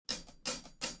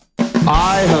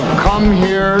I have come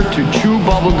here to chew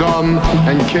bubblegum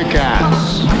and kick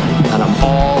ass. And I'm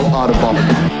all out of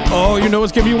bubblegum. Oh, you know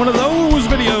it's going to be one of those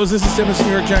videos. This is Simmons,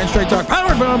 New York Giants Straight Talk,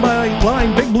 powered by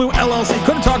Line Big Blue LLC.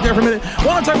 Couldn't talk there for a minute.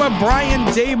 Want to talk about Brian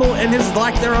Daboll and his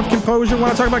lack thereof composure.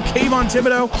 Want to talk about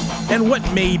Kayvon and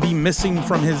what may be missing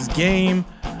from his game.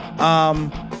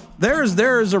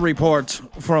 There's a report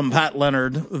from Pat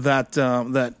Leonard that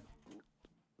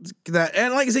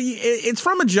and like I say, it's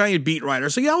from a Giant beat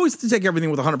writer, so you always have to take everything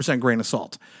with 100% grain of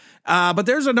salt. But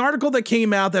there's an article that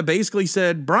came out that basically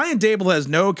said Brian Daboll has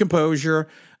no composure,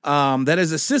 that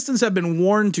his assistants have been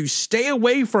warned to stay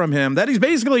away from him, that he's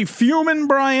basically fuming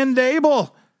Brian Daboll.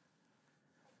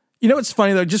 You know what's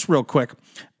funny, though, just real quick.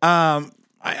 I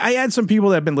had some people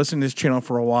that have been listening to this channel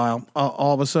for a while,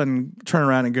 all of a sudden turn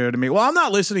around and go to me, well, I'm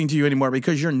not listening to you anymore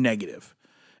because you're negative.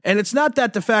 And it's not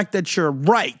that the fact that you're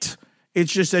right.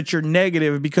 It's just that you're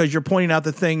negative because you're pointing out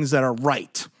the things that are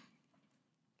right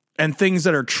and things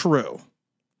that are true.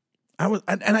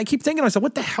 I keep thinking to myself,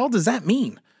 what the hell does that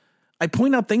mean? I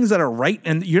point out things that are right,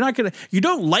 and you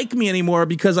don't like me anymore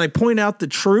because I point out the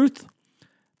truth,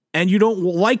 and you don't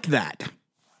like that.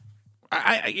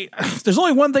 There's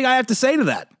only one thing I have to say to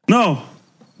that. No.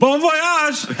 Bon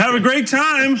voyage. Have a great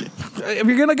time. If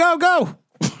you're going to go.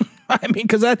 I mean,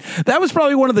 because that was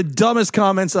probably one of the dumbest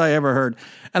comments I ever heard.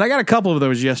 And I got a couple of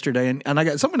those yesterday, and I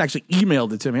got someone actually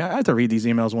emailed it to me. I have to read these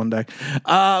emails one day.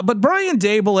 But Brian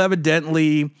Daboll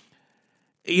evidently,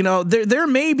 you know, there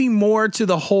may be more to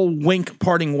the whole Wink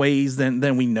parting ways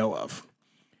than we know of.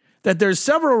 That there's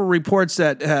several reports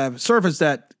that have surfaced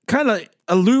that kind of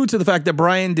allude to the fact that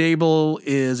Brian Daboll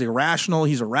is irrational.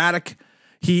 He's erratic.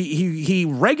 He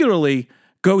regularly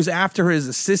goes after his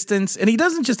assistants, and he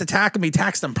doesn't just attack them, he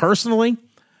attacks them personally.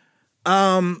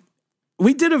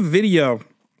 We did a video,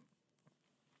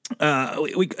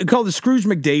 we called it Scrooge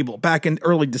McDaboll back in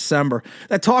early December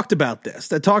that talked about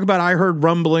this, I heard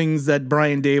rumblings that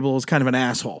Brian Daboll is kind of an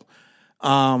asshole.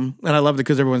 And I loved it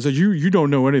because everyone says, you don't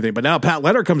know anything. But now Pat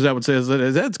Leonard comes out and says that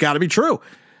it's got to be true.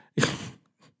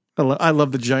 I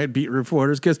love the Giant beat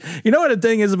reporters because you know what the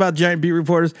thing is about Giant beat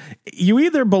reporters? You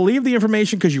either believe the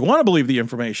information because you want to believe the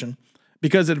information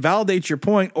because it validates your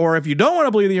point, or if you don't want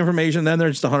to believe the information, then they're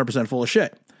just 100% full of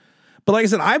shit. But like I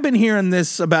said, I've been hearing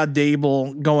this about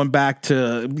Daboll going back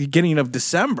to beginning of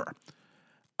December.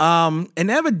 And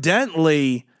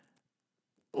evidently,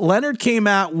 Leonard came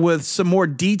out with some more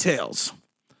details,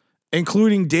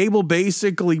 including Daboll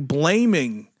basically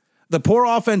blaming the poor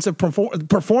offensive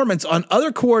performance on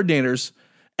other coordinators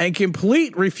and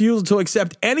complete refusal to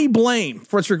accept any blame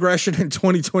for its regression in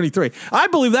 2023. I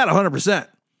believe that 100%.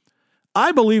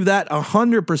 I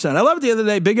love it the other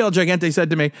day. Big El Gigante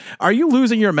said to me, are you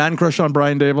losing your man crush on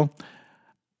Brian Daboll?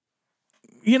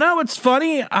 You know, it's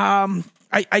funny. I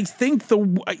think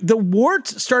the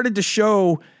warts started to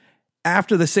show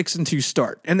after the 6-2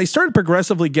 start, and they started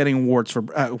progressively getting worse for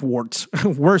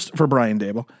Brian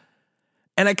Daboll.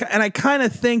 And I kind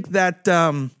of think that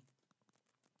I'm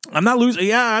not losing.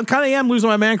 Yeah, I kind of am losing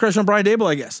my man crush on Brian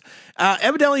Daboll, I guess.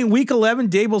 Evidently, in Week 11,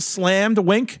 Daboll slammed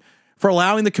Wink for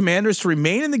allowing the Commanders to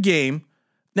remain in the game.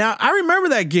 Now, I remember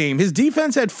that game. His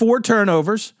defense had 4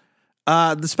 turnovers.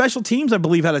 The special teams, I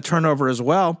believe, had a turnover as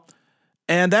well.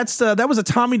 And that was a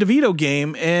Tommy DeVito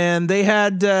game, and they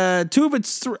had 2 of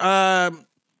its. I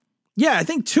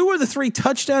think 2 of the 3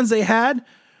 touchdowns they had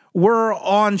were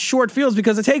on short fields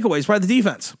because of takeaways by the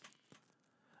defense.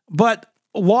 But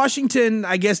Washington,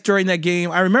 I guess during that game,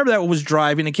 I remember that was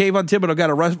driving, and Kayvon got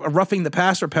a roughing the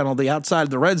passer penalty outside of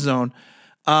the red zone.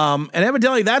 And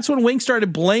evidently that's when Wink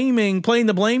started playing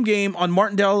the blame game on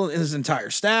Martindale and his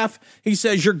entire staff. He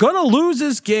says, you're going to lose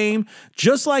this game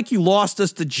just like you lost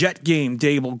us the Jet game,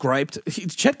 Daboll griped.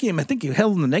 Jet game, I think he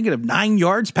held in the negative 9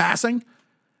 yards passing.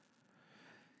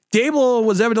 Daboll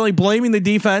was evidently blaming the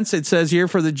defense, it says here,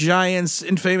 for the Giants'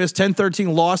 infamous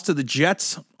 10-13 loss to the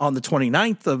Jets on the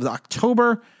 29th of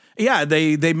October. Yeah,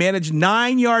 they managed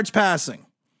 9 yards passing.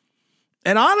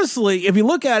 And honestly, if you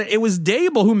look at it, it was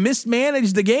Daboll who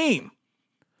mismanaged the game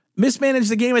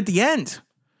at the end.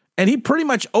 And he pretty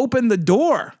much opened the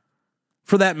door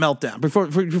for that meltdown,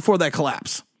 before that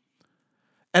collapse.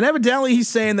 And evidently he's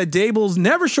saying that Daboll's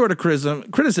never short of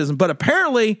criticism, but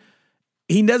apparently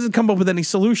he doesn't come up with any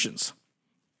solutions.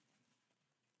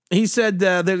 He said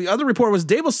the other report was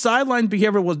Daboll's sideline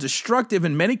behavior was destructive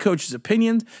in many coaches'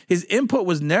 opinions. His input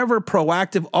was never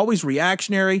proactive, always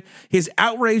reactionary. His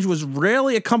outrage was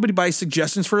rarely accompanied by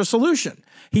suggestions for a solution.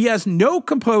 He has no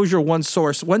composure, one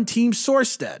team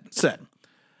source said.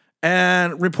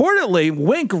 And reportedly,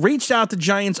 Wink reached out to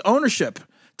Giants ownership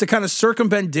to kind of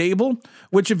circumvent Daboll,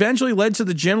 which eventually led to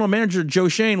the general manager, Joe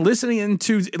Shane, listening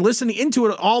into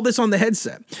it, all this on the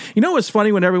headset. You know what's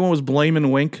funny when everyone was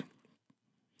blaming Wink?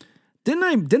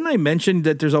 Didn't I mention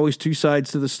that there's always two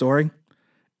sides to the story?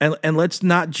 And let's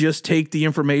not just take the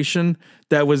information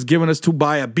that was given us to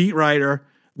by a beat writer,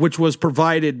 which was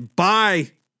provided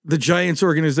by the Giants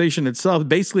organization itself,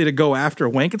 basically to go after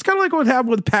Wink. It's kind of like what happened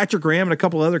with Patrick Graham and a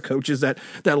couple other coaches that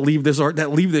leave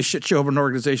this shit show of an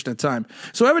organization at a time.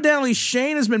 So evidently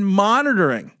Shane has been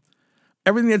monitoring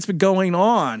everything that's been going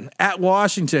on at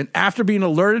Washington after being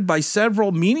alerted by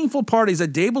several meaningful parties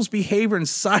that Daboll's behavior and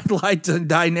sideline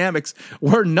dynamics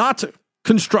were not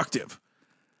constructive.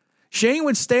 Shane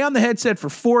would stay on the headset for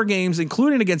 4 games,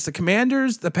 including against the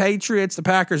Commanders, the Patriots, the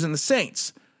Packers, and the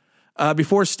Saints,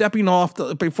 before stepping off the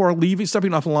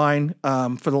line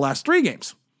for the last 3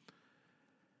 games.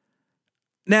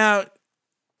 Now,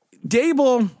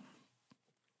 Daboll,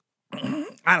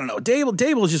 I don't know.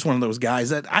 Daboll is just one of those guys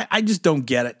that I just don't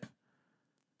get it.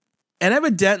 And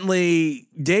evidently,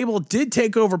 Daboll did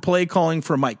take over play calling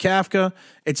for Mike Kafka.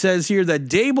 It says here that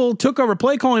Daboll took over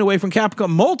play calling away from Kafka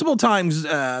multiple times,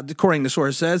 according to the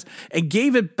source says, and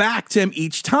gave it back to him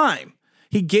each time.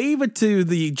 He gave it to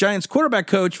the Giants quarterback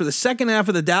coach for the second half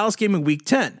of the Dallas game in Week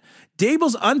 10.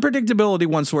 Daboll's unpredictability,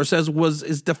 one source says,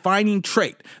 is defining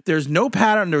trait. There's no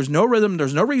pattern, there's no rhythm,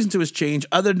 there's no reason to his change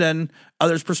other than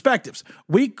others' perspectives.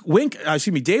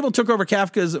 Daboll took over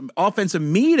Kafka's offensive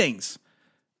meetings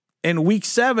in Week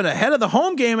 7 ahead of the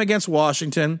home game against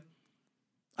Washington.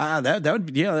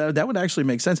 That would actually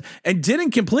make sense. And didn't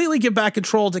completely get back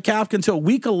control to Kafka until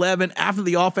Week 11 after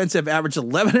the offensive averaged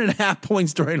 11.5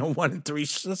 points during a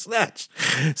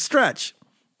 1-3 stretch.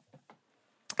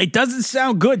 It doesn't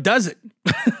sound good, does it?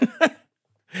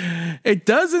 It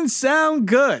doesn't sound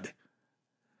good.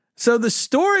 So the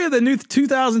story of the new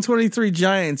 2023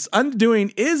 Giants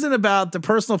undoing isn't about the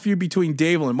personal feud between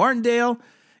Daboll and Martindale.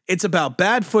 It's about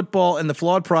bad football and the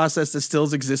flawed process that still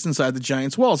exists inside the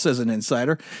Giants' wall, says an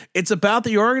insider. It's about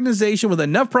the organization with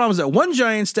enough problems that one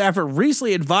Giants staffer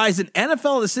recently advised an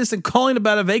NFL assistant calling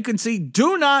about a vacancy,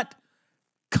 do not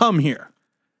come here.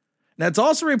 Now, it's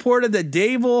also reported that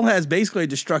Daboll has basically a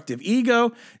destructive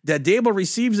ego, that Daboll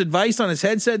receives advice on his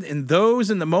headset and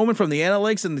those in the moment from the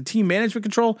analytics and the team management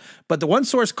control, but the one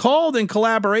source called in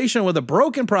collaboration with a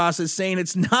broken process, saying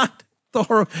it's not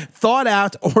thought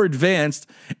out or advanced,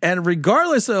 and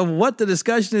regardless of what the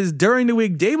discussion is during the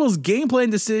week, Daboll's game plan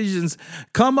decisions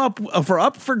come up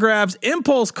for grabs,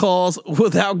 impulse calls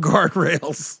without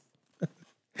guardrails.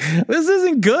 This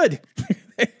isn't good.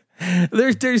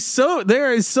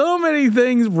 There is so many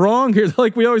things wrong here.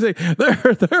 Like we always say,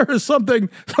 there is something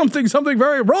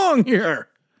very wrong here.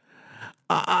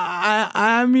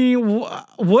 I mean,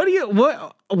 what are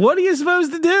you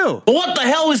supposed to do? What the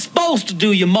hell is supposed to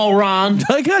do, you moron?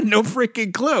 I got no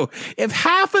freaking clue. If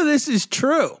half of this is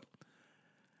true,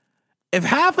 it's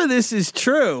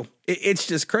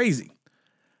just crazy.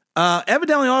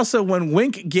 Evidently also when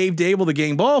Wink gave Daboll the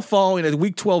game ball following a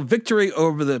Week 12 victory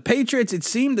over the Patriots, it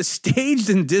seemed staged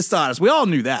and dishonest. We all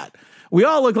knew that. We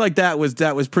all looked like that was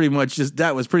pretty much just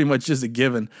a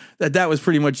given. That was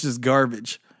pretty much just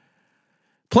garbage.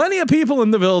 Plenty of people in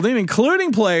the building,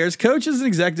 including players, coaches, and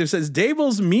executives, says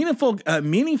Daboll's meaningful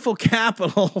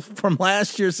capital from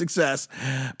last year's success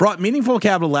brought meaningful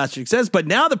capital to last year's success, but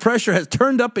now the pressure has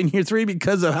turned up in year 3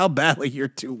 because of how badly year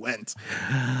 2 went.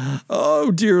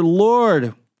 Oh dear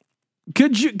Lord,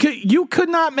 you could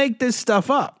not make this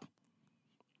stuff up.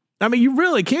 I mean, you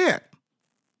really can't.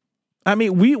 I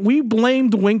mean, we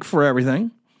blamed Wink for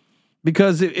everything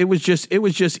because it was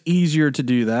just easier to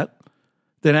do that.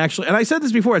 Then actually, and I said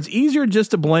this before, it's easier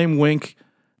just to blame Wink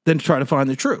than to try to find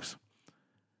the truth.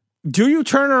 Do you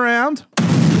turn around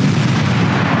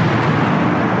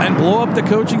and blow up the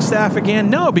coaching staff again?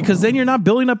 No, because then you're not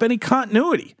building up any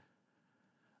continuity.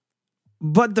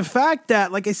 But the fact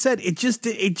that, like I said,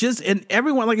 and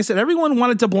everyone, like I said, everyone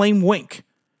wanted to blame Wink.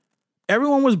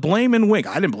 Everyone was blaming Wink.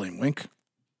 I didn't blame Wink.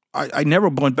 I never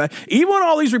went back. Even when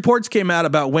all these reports came out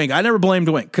about Wink, I never blamed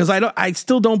Wink because I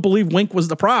still don't believe Wink was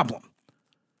the problem.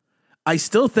 I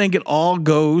still think it all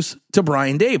goes to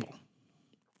Brian Daboll.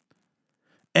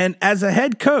 And as a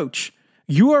head coach,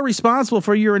 you are responsible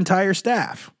for your entire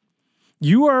staff.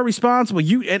 You are responsible.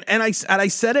 I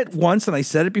said it once and I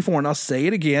said it before and I'll say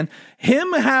it again.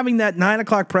 Him having that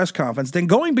 9:00 press conference, then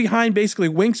going behind basically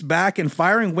Wink's back and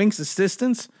firing Wink's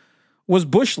assistants was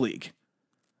Bush League.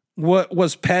 What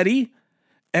was petty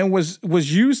and was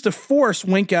used to force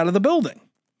Wink out of the building.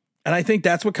 And I think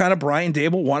that's what kind of Brian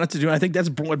Daboll wanted to do. And I think that's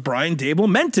what Brian Daboll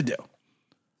meant to do.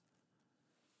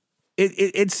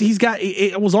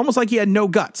 It was almost like he had no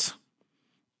guts.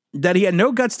 that he had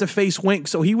no guts to face Wink,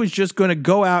 so he was just going to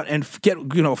go out and get,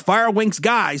 fire Wink's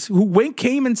guys, who Wink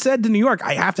came and said to New York,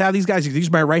 I have to have these guys. These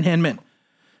are my right-hand men.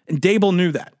 And Daboll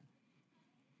knew that.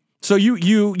 So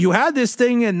you had this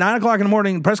thing at 9 o'clock in the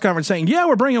morning press conference saying, yeah,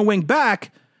 we're bringing Wink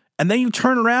back. And then you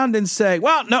turn around and say,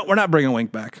 well, no, we're not bringing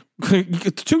Wink back.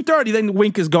 2:30, then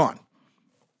Wink is gone.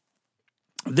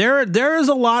 There is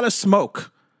a lot of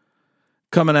smoke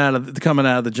coming out of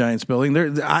the Giants building.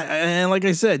 And like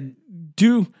I said,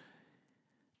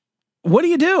 what do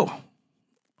you do?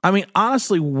 I mean,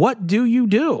 honestly, what do you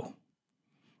do?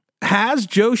 Has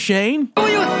Joe Shane? Do you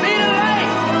see the light?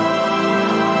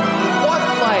 What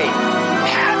light?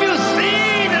 Have you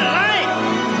seen the light?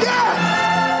 Yes!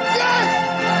 Yes!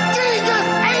 Jesus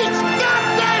H.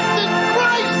 Goddamn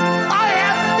Christ! I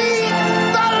have seen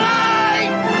the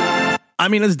light! I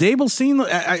mean, has Daboll seen,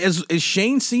 is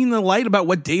Shane seen the light about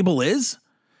what Daboll is?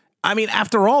 I mean,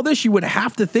 after all this, you would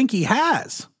have to think he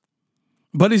has.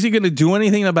 But is he going to do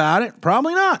anything about it?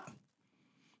 Probably not.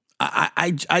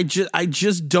 I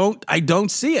just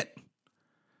don't see it.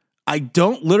 I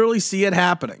don't literally see it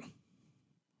happening.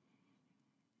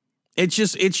 It's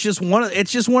just one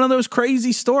of those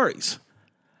crazy stories.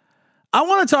 I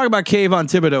want to talk about Kayvon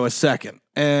Thibodeau a second,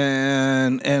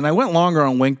 and I went longer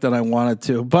on Wink than I wanted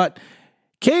to, but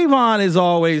Kayvon is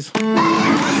always,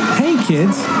 hey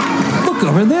kids, look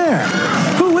over there.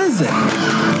 Who is it?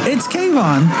 It's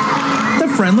Kayvon, the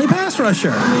friendly pass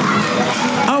rusher.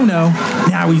 Oh no,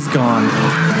 now he's gone.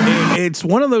 It's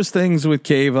one of those things with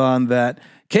Kayvon that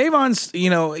Kayvon's,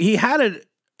 he had it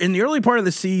in the early part of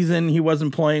the season. He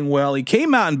wasn't playing well. He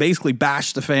came out and basically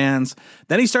bashed the fans.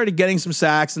 Then he started getting some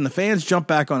sacks and the fans jumped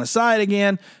back on his side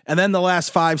again. And then the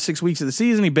last 5-6 weeks of the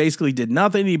season, he basically did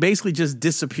nothing. He basically just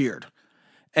disappeared.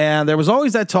 And there was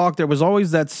always that talk. There was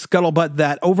always that scuttlebutt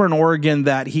that over in Oregon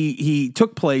that he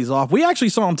took plays off. We actually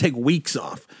saw him take weeks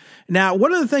off. Now,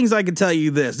 one of the things I can tell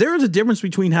you there is a difference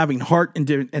between having heart and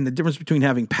the difference between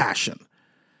having passion.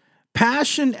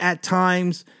 Passion at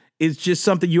times is just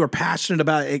something you are passionate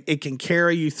about. It can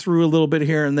carry you through a little bit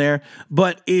here and there.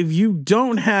 But if you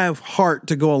don't have heart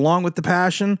to go along with the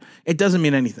passion, it doesn't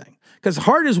mean anything. Because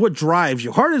heart is what drives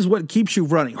you. Heart is what keeps you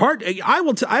running. Heart.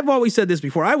 I've always said this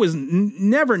before. I was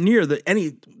never near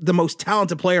the most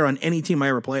talented player on any team I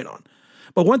ever played on.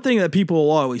 But one thing that people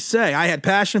will always say, I had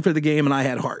passion for the game and I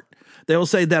had heart. They will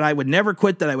say that I would never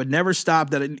quit, that I would never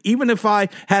stop, that even if I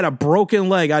had a broken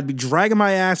leg, I'd be dragging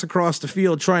my ass across the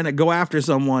field trying to go after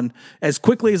someone as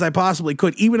quickly as I possibly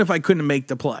could, even if I couldn't make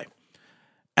the play.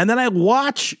 And then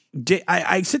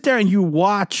I sit there and you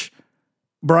watch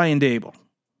Brian Daboll.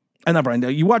 Not Brian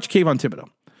Daboll. You watch Kayvon Thibodeau.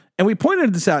 And we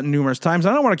pointed this out numerous times.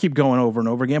 I don't want to keep going over and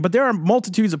over again, but there are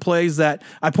multitudes of plays that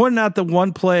I pointed out. The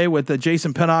one play with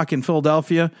Jason Pinnock in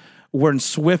Philadelphia when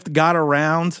Swift got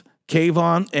around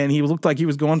Kayvon and he looked like he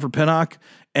was going for Pinnock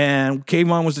and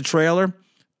Kayvon was the trailer.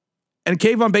 And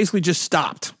Kayvon basically just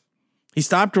stopped. He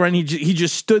stopped running. He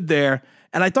just stood there.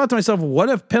 And I thought to myself, what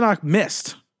if Pinnock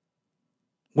missed?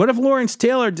 What if Lawrence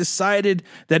Taylor decided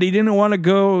that he didn't want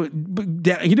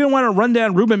to run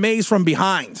down Ruben Mays from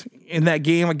behind in that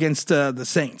game against the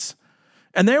Saints?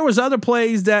 And there was other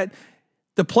plays that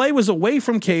the play was away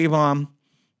from Kayvon,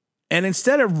 and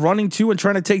instead of running to and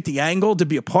trying to take the angle to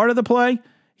be a part of the play,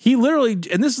 he literally,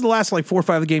 and this is the last 4 or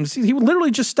 5 games, he would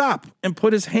literally just stop and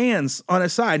put his hands on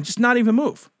his side, just not even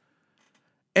move.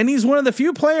 And he's one of the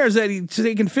few players that he's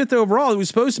taken 5th overall, who's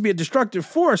supposed to be a destructive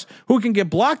force, who can get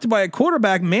blocked by a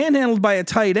quarterback, manhandled by a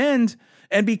tight end,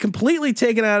 and be completely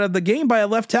taken out of the game by a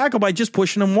left tackle by just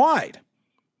pushing him wide.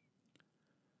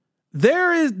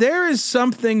 There is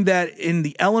something that in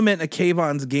the element of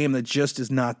Kayvon's game that just is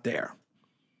not there.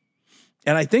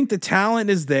 And I think the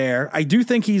talent is there. I do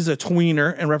think he's a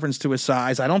tweener in reference to his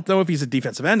size. I don't know if he's a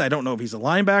defensive end. I don't know if he's a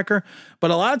linebacker.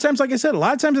 But a lot of times, like I said,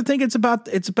 I think it's about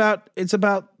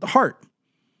the heart.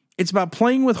 It's about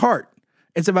playing with heart.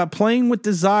 It's about playing with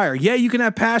desire. Yeah, you can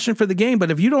have passion for the game, but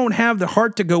if you don't have the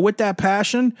heart to go with that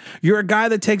passion, you're a guy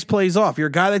that takes plays off. You're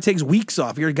a guy that takes weeks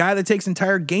off. You're a guy that takes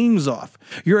entire games off.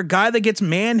 You're a guy that gets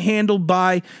manhandled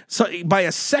by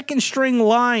a second string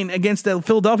line against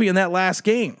Philadelphia in that last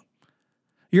game.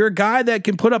 You're a guy that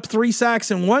can put up 3 sacks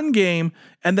in one game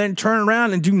and then turn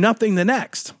around and do nothing the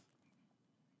next.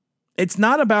 It's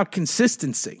not about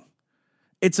consistency.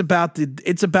 It's about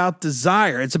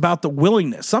desire. It's about the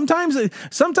willingness. Sometimes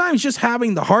just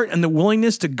having the heart and the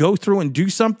willingness to go through and do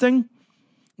something,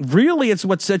 really it's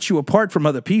what sets you apart from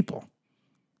other people.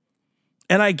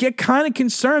 And I get kind of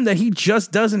concerned that he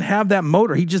just doesn't have that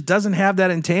motor. He just doesn't have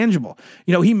that intangible.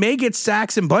 He may get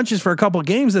sacks in bunches for a couple of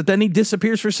games that then he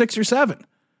disappears for 6 or 7.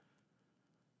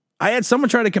 I had someone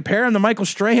try to compare him to Michael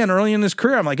Strahan early in his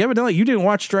career. I'm like, evidently you didn't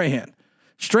watch Strahan.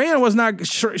 Strahan was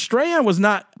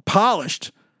not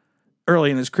polished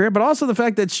early in his career, but also the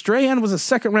fact that Strahan was a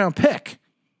second-round pick.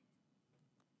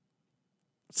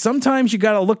 Sometimes you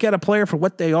got to look at a player for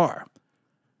what they are.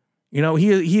 You know,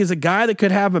 he is a guy that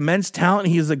could have immense talent.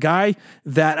 He is a guy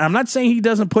that, I'm not saying he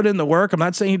doesn't put in the work. I'm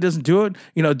not saying he doesn't do it,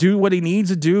 do what he needs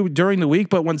to do during the week.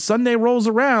 But when Sunday rolls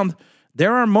around,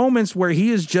 there are moments where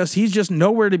he's just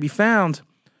nowhere to be found.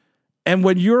 And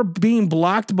when you're being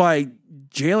blocked by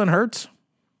Jalen Hurts,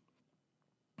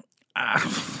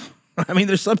 I mean,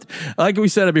 there's something, like we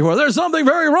said it before, there's something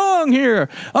very wrong here.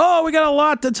 Oh, we got a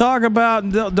lot to talk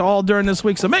about all during this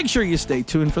week. So make sure you stay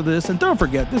tuned for this. And don't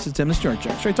forget, this is Tim, the Straight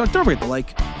Talk. Don't forget to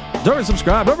like, don't forget to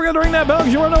subscribe. Don't forget to ring that bell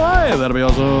because you want to know why. That'll be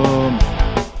awesome.